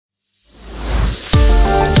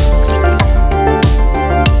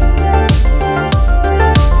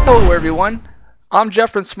everyone. I'm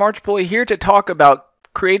Jeff from SmartDeploy here to talk about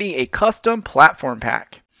creating a custom platform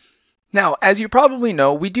pack. Now, as you probably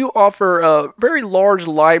know, we do offer a very large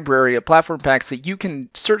library of platform packs that you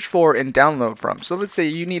can search for and download from. So let's say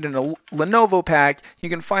you need a Lenovo pack, you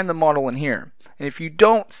can find the model in here. And if you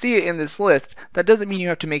don't see it in this list, that doesn't mean you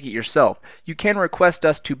have to make it yourself. You can request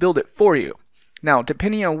us to build it for you. Now,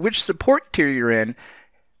 depending on which support tier you're in,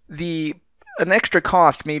 an extra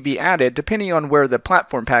cost may be added depending on where the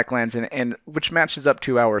platform pack lands in, and which matches up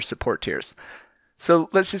to our support tiers. So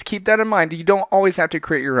let's just keep that in mind. You don't always have to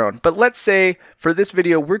create your own. But let's say for this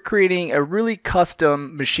video, we're creating a really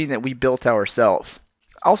custom machine that we built ourselves.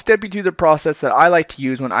 I'll step you through the process that I like to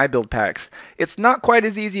use when I build packs. It's not quite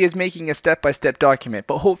as easy as making a step-by-step document,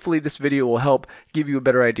 but hopefully this video will help give you a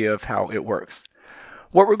better idea of how it works.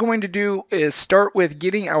 What we're going to do is start with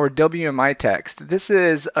getting our WMI text. This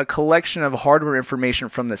is a collection of hardware information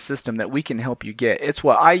from the system that we can help you get. It's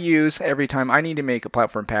what I use every time I need to make a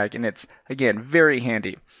platform pack, and it's, again, very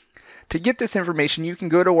handy. To get this information, you can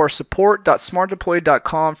go to our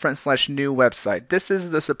support.smartdeploy.com/new website. This is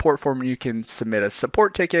the support form where you can submit a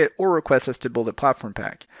support ticket or request us to build a platform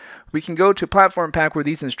pack. We can go to platform pack where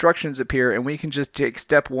these instructions appear, and we can just take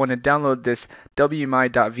step 1 and download this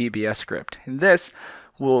wmi.vbs script. And this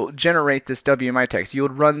will generate this WMI text. You'll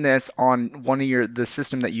run this on the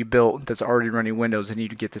system that you built that's already running Windows, and you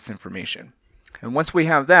get this information. And once we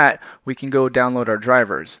have that, we can go download our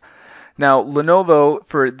drivers. Now, Lenovo,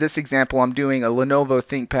 for this example, I'm doing a Lenovo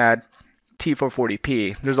ThinkPad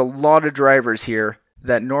T440p. There's a lot of drivers here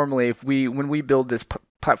that normally, when we build this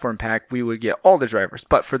platform pack, we would get all the drivers.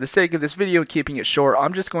 But for the sake of this video, keeping it short,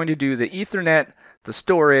 I'm just going to do the Ethernet, the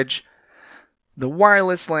storage, the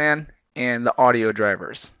wireless LAN, and the audio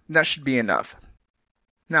drivers. That should be enough.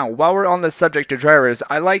 Now, while we're on the subject of drivers,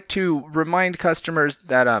 I like to remind customers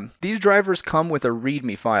that these drivers come with a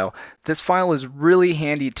README file. This file is really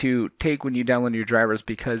handy to take when you download your drivers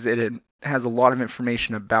because it has a lot of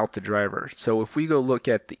information about the driver. So if we go look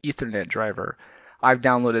at the Ethernet driver, I've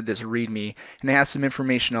downloaded this README, and it has some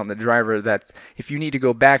information on the driver that if you need to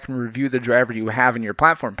go back and review the driver you have in your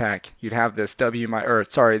platform pack, you'd have this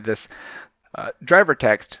driver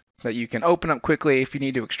text that you can open up quickly if you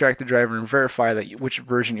need to extract the driver and verify which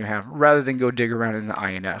version you have, rather than go dig around in the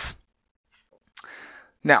INF.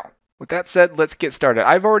 Now, with that said, let's get started.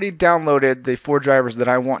 I've already downloaded the 4 drivers that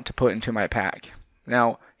I want to put into my pack.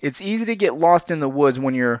 Now, it's easy to get lost in the woods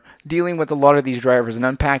when you're dealing with a lot of these drivers and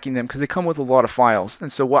unpacking them because they come with a lot of files.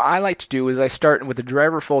 And so what I like to do is I start with the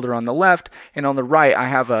driver folder on the left, and on the right I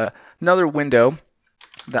have another window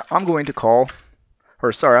that I'm going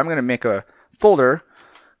to make a folder,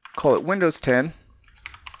 call it Windows 10,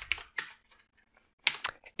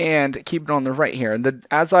 and keep it on the right here. And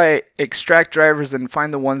as I extract drivers and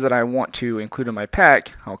find the ones that I want to include in my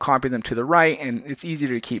pack, I'll copy them to the right, and it's easier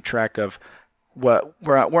to keep track of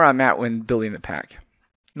where I'm at when building the pack.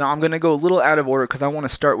 Now I'm going to go a little out of order because I want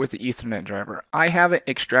to start with the Ethernet driver. I haven't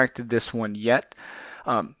extracted this one yet.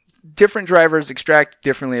 Different drivers extract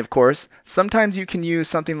differently, of course. Sometimes you can use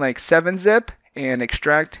something like 7-zip and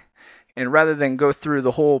extract, and rather than go through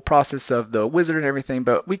the whole process of the wizard and everything,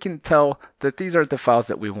 but we can tell that these aren't the files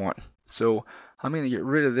that we want. So I'm going to get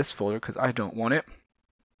rid of this folder because I don't want it.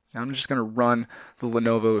 I'm just going to run the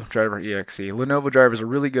Lenovo driver exe. Lenovo drivers are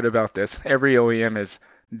really good about this. Every OEM is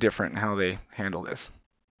different in how they handle this.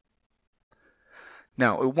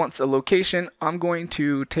 Now, it wants a location. I'm going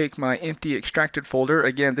to take my empty extracted folder.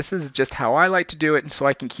 Again, this is just how I like to do it, so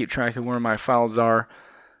I can keep track of where my files are.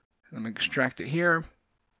 I'm going to extract it here.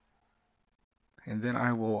 And then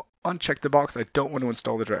I will uncheck the box. I don't want to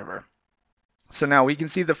install the driver. So now we can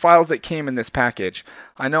see the files that came in this package.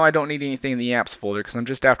 I know I don't need anything in the apps folder because I'm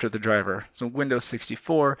just after the driver. So Windows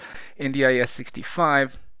 64, NDIS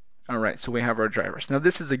 65. Alright, so we have our drivers. Now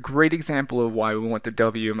this is a great example of why we want the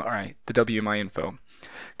WMI info.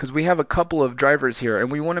 Because we have a couple of drivers here,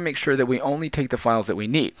 and we want to make sure that we only take the files that we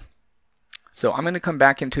need. So I'm going to come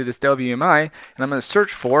back into this WMI, and I'm going to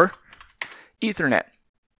search for Ethernet.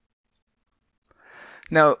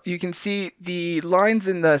 Now you can see the lines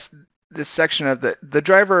in this section of the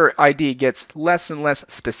driver ID gets less and less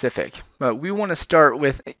specific, but we want to start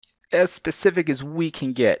with as specific as we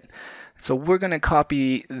can get. So we're going to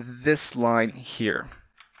copy this line here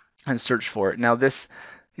and search for it. Now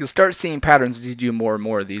you'll start seeing patterns as you do more and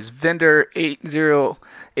more of these. Vendor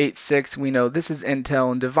 8086, we know this is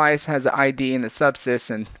Intel, and device has an ID in the subsys,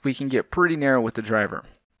 and we can get pretty narrow with the driver.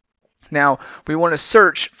 Now, we want to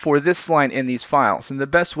search for this line in these files, and the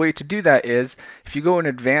best way to do that is if you go in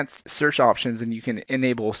advanced search options and you can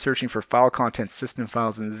enable searching for file contents, system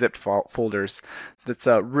files, and zipped folders. That's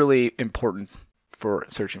really important for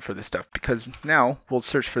searching for this stuff, because now we'll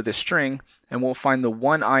search for this string and we'll find the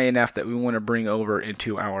one INF that we want to bring over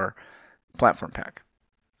into our platform pack.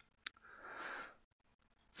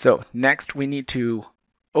 So next we need to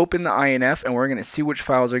open the INF, and we're going to see which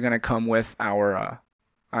files are going to come with our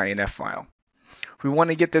INF file. We want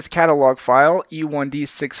to get this catalog file,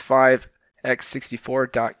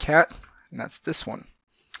 e1d65x64.cat, and that's this one.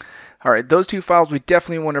 All right, those two files we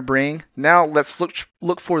definitely want to bring. Now let's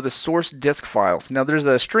look for the source disk files. Now there's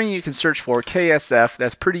a string you can search for, KSF,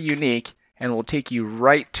 that's pretty unique, and will take you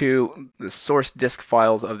right to the source disk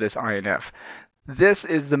files of this INF. This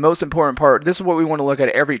is the most important part. This is what we want to look at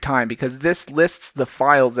every time, because this lists the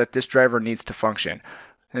files that this driver needs to function.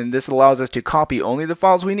 And this allows us to copy only the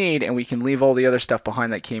files we need, and we can leave all the other stuff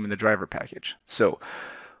behind that came in the driver package. So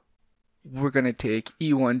we're going to take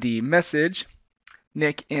e1d message,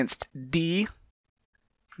 nick inst d,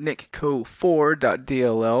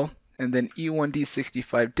 nickco4.dll, and then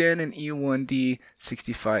e1d65den and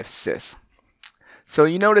e1d65sys. So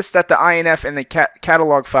you notice that the INF and the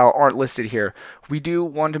catalog file aren't listed here. We do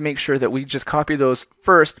want to make sure that we just copy those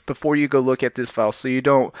first before you go look at this file, so you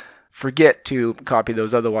don't forget to copy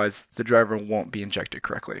those, otherwise the driver won't be injected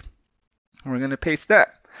correctly. We're going to paste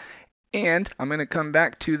that. And I'm going to come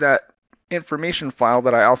back to that information file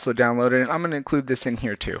that I also downloaded, and I'm going to include this in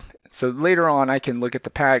here too. So later on I can look at the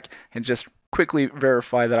pack and just quickly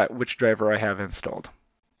verify that which driver I have installed.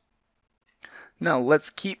 Now let's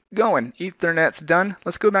keep going. Ethernet's done.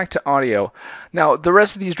 Let's go back to audio. Now the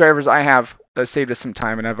rest of these drivers I have saved us some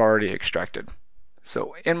time and I've already extracted.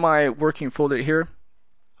 So in my working folder here,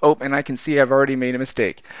 oh, and I can see I've already made a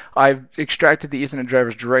mistake. I've extracted the Ethernet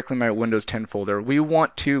drivers directly in my Windows 10 folder. We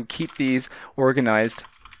want to keep these organized.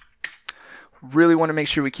 Really want to make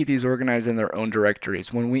sure we keep these organized in their own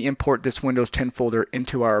directories. When we import this Windows 10 folder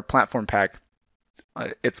into our platform pack,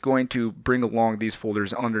 it's going to bring along these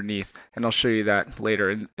folders underneath, and I'll show you that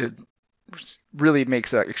later. And it really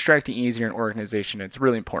makes extracting easier and organization. It's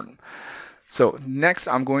really important. So next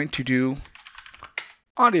I'm going to do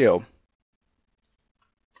audio.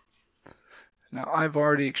 Now I've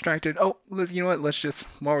already extracted, oh, you know what, let's just,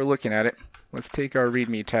 while we're looking at it, let's take our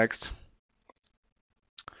readme text.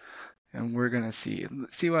 And we're going to see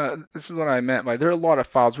what, this is what I meant by, there are a lot of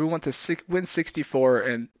files. We want the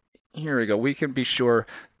Win64, and here we go. We can be sure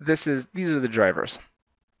these are the drivers.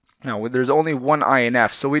 Now there's only one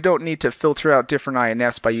INF, so we don't need to filter out different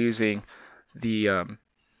INFs by using the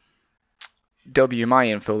WMI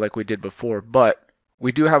info like we did before, but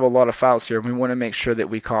we do have a lot of files here, and we want to make sure that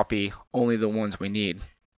we copy only the ones we need.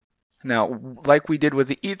 Now, like we did with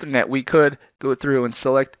the Ethernet, we could go through and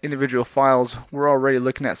select individual files. We're already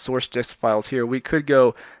looking at source disk files here. We could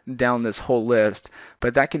go down this whole list,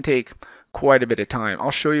 but that can take quite a bit of time. I'll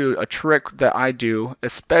show you a trick that I do,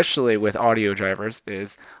 especially with audio drivers,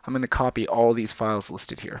 is I'm going to copy all these files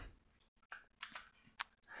listed here.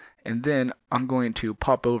 And then I'm going to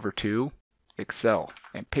pop over to Excel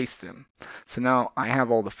and paste them. So now I have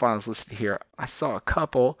all the files listed here. I saw a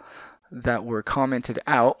couple that were commented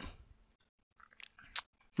out.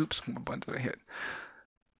 Oops, what button did I hit?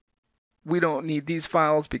 We don't need these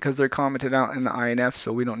files because they're commented out in the INF,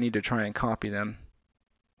 so we don't need to try and copy them.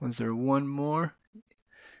 Was there one more?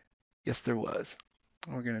 Yes, there was.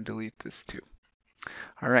 We're going to delete this too.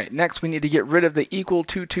 All right, next we need to get rid of the equal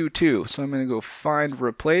 222. So I'm going to go find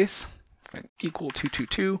replace, find equal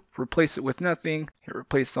 222, replace it with nothing, hit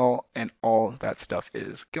replace all, and all that stuff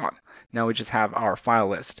is gone. Now we just have our file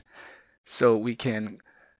list. So we can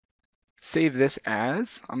save this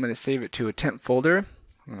as, I'm going to save it to a temp folder. I'm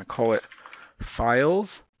going to call it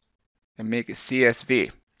files and make it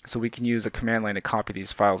CSV. So we can use a command line to copy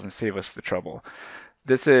these files and save us the trouble.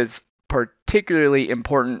 This is particularly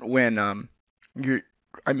important when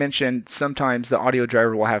I mentioned sometimes the audio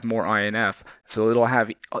driver will have more INF, so it'll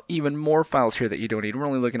have even more files here that you don't need. We're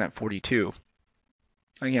only looking at 42.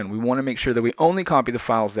 Again, we want to make sure that we only copy the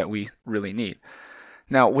files that we really need.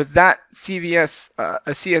 Now with that a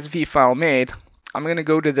CSV file made, I'm going to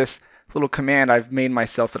go to this little command I've made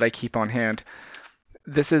myself that I keep on hand.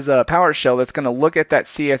 This is a PowerShell that's going to look at that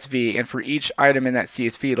CSV, and for each item in that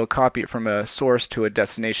CSV, it'll copy it from a source to a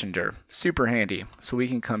destination dir. Super handy. So we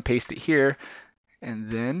can come paste it here, and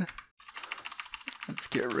then let's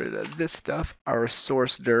get rid of this stuff. Our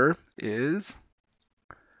source dir is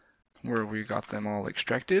where we got them all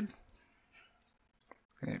extracted.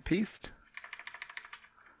 And paste.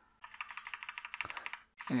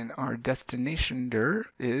 And our destination dir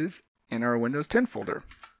is in our Windows 10 folder.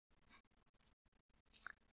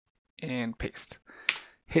 And paste.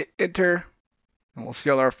 Hit enter, and we'll see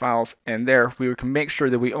all our files, and there we can make sure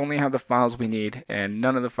that we only have the files we need and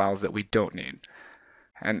none of the files that we don't need.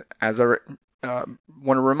 And as I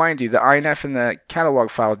want to remind you, the INF and the catalog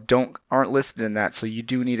file aren't listed in that, so you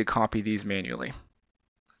do need to copy these manually.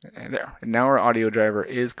 And there. And now our audio driver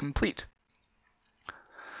is complete.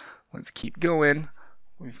 Let's keep going.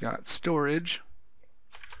 We've got storage.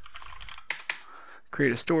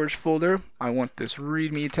 Create a storage folder. I want this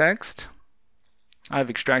README text. I've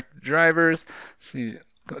extracted the drivers. See,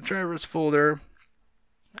 go drivers folder,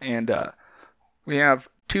 and we have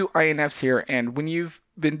two INFs here. And when you've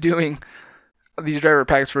been doing these driver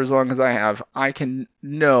packs for as long as I have, I can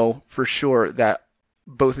know for sure that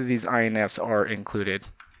both of these INFs are included.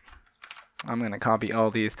 I'm going to copy all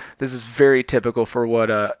these. This is very typical for what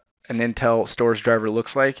an Intel storage driver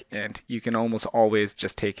looks like, and you can almost always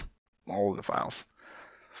just take all of the files.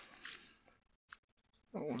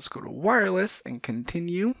 Let's go to wireless and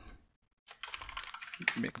continue.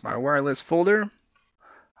 Make my wireless folder. I'm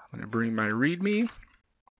going to bring my README.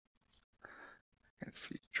 Let's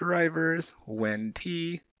see, drivers, when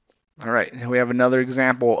T. All right, and we have another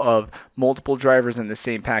example of multiple drivers in the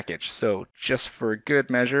same package. So just for good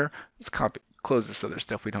measure, let's close this other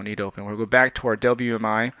stuff we don't need open. We'll go back to our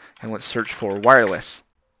WMI and let's search for wireless.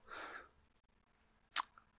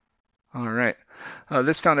 All right,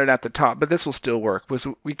 this found it at the top, but this will still work.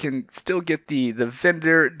 We can still get the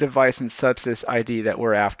vendor, device, and subsys ID that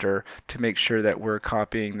we're after to make sure that we're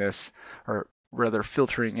copying this, or rather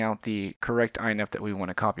filtering out the correct INF that we want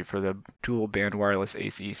to copy for the dual band wireless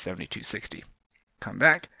AC 7260. Come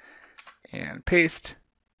back and paste,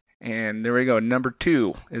 and there we go. Number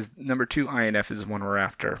two INF is the one we're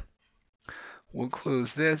after. We'll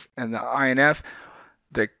close this, and the INF,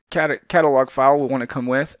 the catalog file will want to come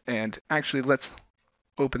with, and actually let's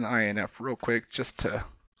open the INF real quick just to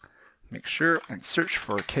make sure and search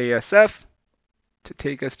for KSF to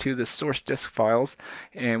take us to the source disk files,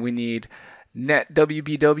 and we need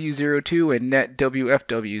netwbw02 and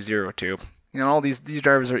netwfw02. And all these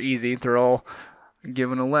drivers are easy. They're all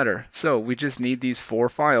given a letter. So we just need these four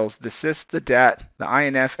files: the sys, the dat, the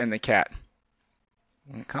INF, and the cat.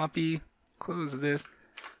 And copy, close this,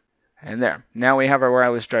 and there. Now we have our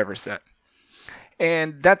wireless driver set.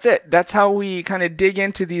 And that's it. That's how we kind of dig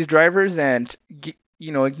into these drivers and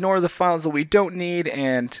ignore the files that we don't need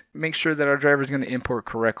and make sure that our driver is going to import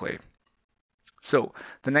correctly. So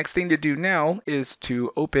the next thing to do now is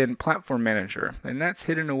to open Platform Manager, and that's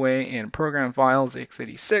hidden away in Program Files,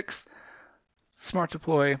 x86, Smart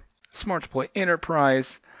Deploy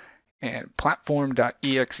Enterprise, and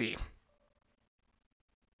Platform.exe.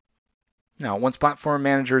 Now, once Platform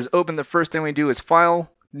Manager is open, the first thing we do is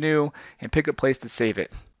File, New, and pick a place to save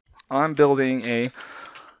it. I'm building a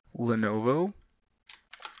Lenovo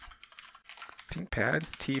ThinkPad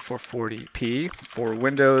T440p for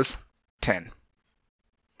Windows 10.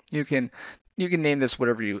 You can name this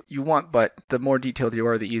whatever you want, but the more detailed you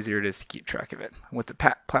are, the easier it is to keep track of it. With the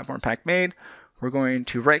platform pack made, we're going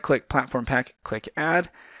to right-click Platform Pack, click Add,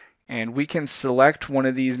 and we can select one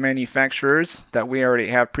of these manufacturers that we already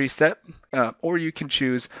have preset, or you can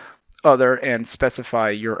choose Other and specify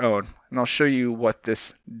your own. And I'll show you what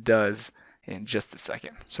this does in just a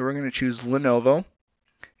second. So we're going to choose Lenovo.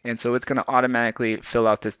 And so it's going to automatically fill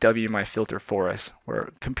out this WMI filter for us, where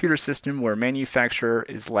computer system where manufacturer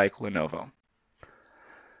is like Lenovo.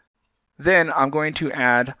 Then I'm going to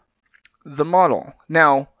add the model.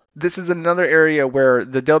 Now, this is another area where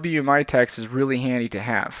the WMI text is really handy to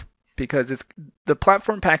have, because the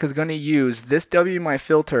platform pack is going to use this WMI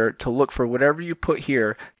filter to look for whatever you put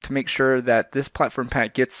here to make sure that this platform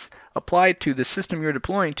pack gets applied to the system you're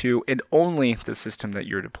deploying to and only the system that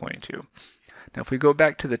you're deploying to. Now, if we go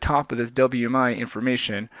back to the top of this WMI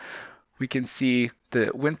information, we can see the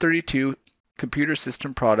Win32 computer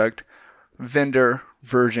system product vendor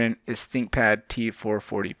version is ThinkPad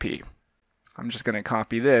T440p. I'm just going to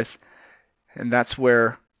copy this, and that's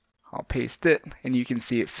where I'll paste it, and you can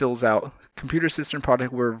see it fills out computer system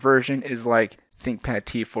product where version is like ThinkPad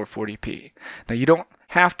T440p. Now, you don't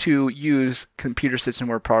have to use computer system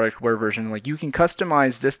where product where version. Like, you can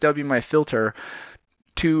customize this WMI filter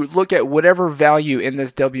to look at whatever value in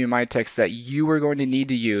this WMI text that you are going to need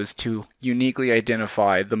to use to uniquely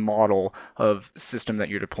identify the model of system that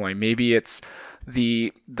you're deploying. Maybe it's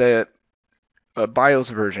the BIOS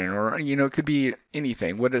version, or it could be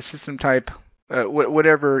anything. What a system type,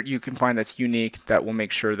 whatever you can find that's unique, that will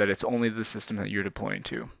make sure that it's only the system that you're deploying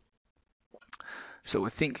to. So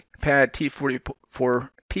with ThinkPad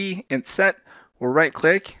T44P in set, we'll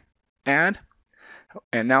right-click, Add.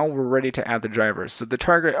 And now we're ready to add the drivers. So the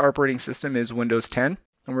target operating system is Windows 10,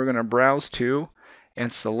 and we're going to browse to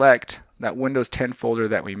and select that Windows 10 folder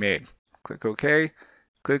that we made. Click OK,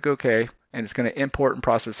 and it's going to import and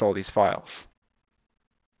process all these files.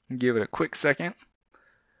 Give it a quick second,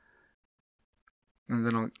 and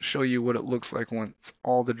then I'll show you what it looks like once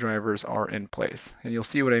all the drivers are in place. And you'll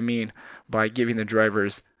see what I mean by giving the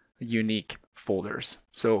drivers unique folders.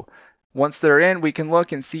 So once they're in, we can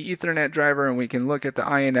look and see Ethernet driver, and we can look at the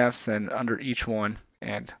INFs and under each one,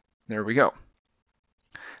 and there we go.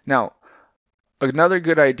 Now, another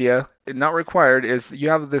good idea, not required, is you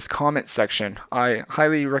have this comment section. I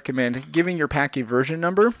highly recommend giving your pack a version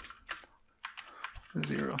number,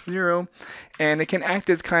 00, and it can act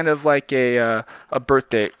as kind of like a birth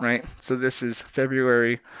date, right? So this is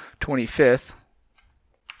February 25th,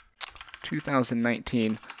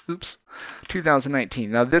 2019. Oops,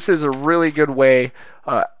 2019. Now this is a really good way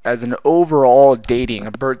as an overall dating,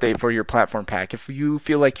 a birth date for your platform pack. If you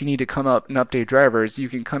feel like you need to come up and update drivers, you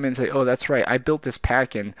can come in and say, oh, that's right, I built this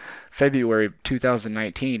pack in February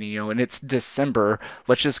 2019, and it's December.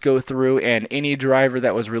 Let's just go through, and any driver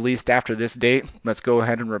that was released after this date, let's go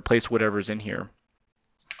ahead and replace whatever's in here.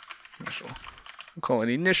 We'll call it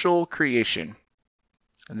initial creation.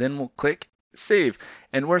 And then we'll click save,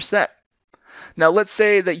 and we're set. Now let's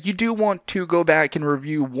say that you do want to go back and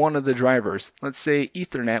review one of the drivers. Let's say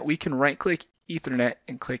Ethernet. We can right click Ethernet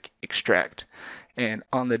and click extract. And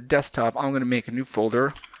on the desktop, I'm going to make a new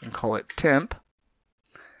folder and call it temp.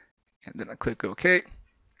 And then I click OK.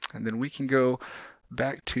 And then we can go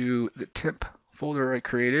back to the temp folder I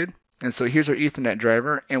created. And so here's our Ethernet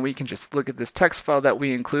driver, and we can just look at this text file that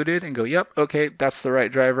we included and go, yep, okay, that's the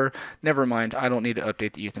right driver. Never mind, I don't need to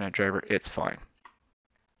update the Ethernet driver. It's fine.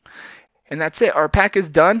 And that's it. Our pack is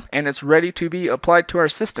done, and it's ready to be applied to our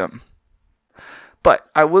system. But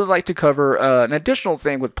I would like to cover an additional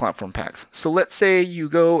thing with platform packs. So let's say you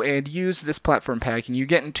go and use this platform pack, and you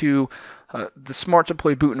get into the Smart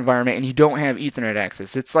Deploy boot environment, and you don't have Ethernet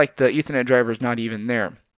access. It's like the Ethernet driver is not even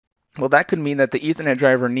there. Well, that could mean that the Ethernet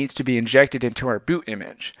driver needs to be injected into our boot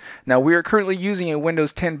image. Now, we are currently using a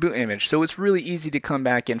Windows 10 boot image, so it's really easy to come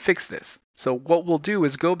back and fix this. So what we'll do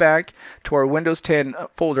is go back to our Windows 10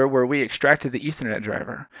 folder where we extracted the Ethernet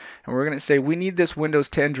driver. And we're going to say we need this Windows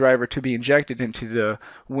 10 driver to be injected into the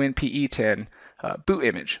WinPE10 boot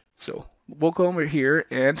image. So we'll go over here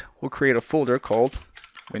and we'll create a folder called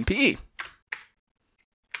WinPE.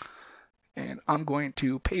 And I'm going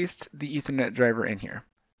to paste the Ethernet driver in here.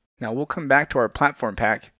 Now we'll come back to our platform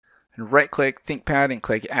pack and right-click ThinkPad and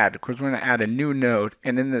click Add. Of course, we're going to add a new node,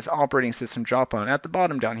 and in this operating system drop-down at the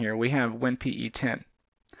bottom down here, we have WinPE10.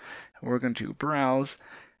 We're going to browse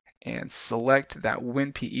and select that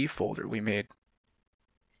WinPE folder we made.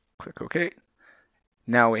 Click OK.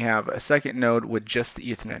 Now we have a second node with just the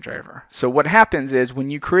Ethernet driver. So what happens is when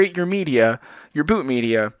you create your media, your boot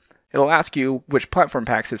media, it'll ask you which platform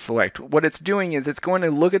packs to select. What it's doing is it's going to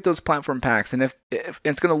look at those platform packs, and if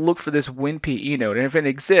it's going to look for this WinPE node, and if it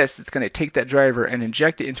exists, it's going to take that driver and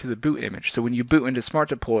inject it into the boot image. So when you boot into Smart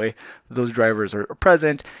Deploy, those drivers are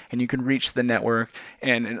present, and you can reach the network.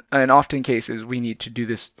 And in often cases, we need to do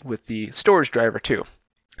this with the storage driver too.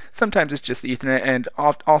 Sometimes it's just Ethernet, and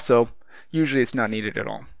also usually it's not needed at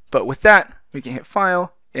all. But with that, we can hit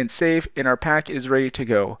File and save, and our pack is ready to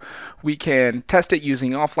go. We can test it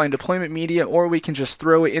using offline deployment media, or we can just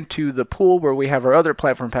throw it into the pool where we have our other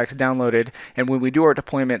platform packs downloaded, and when we do our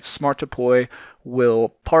deployment, Smart Deploy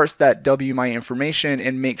will parse that WMI information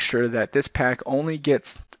and make sure that this pack only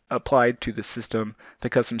gets applied to the system, the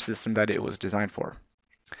custom system that it was designed for.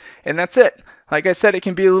 And that's it. Like I said, it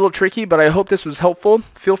can be a little tricky, but I hope this was helpful.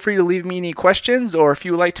 Feel free to leave me any questions, or if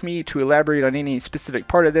you would like me to elaborate on any specific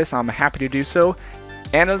part of this, I'm happy to do so.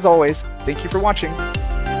 And as always, thank you for watching.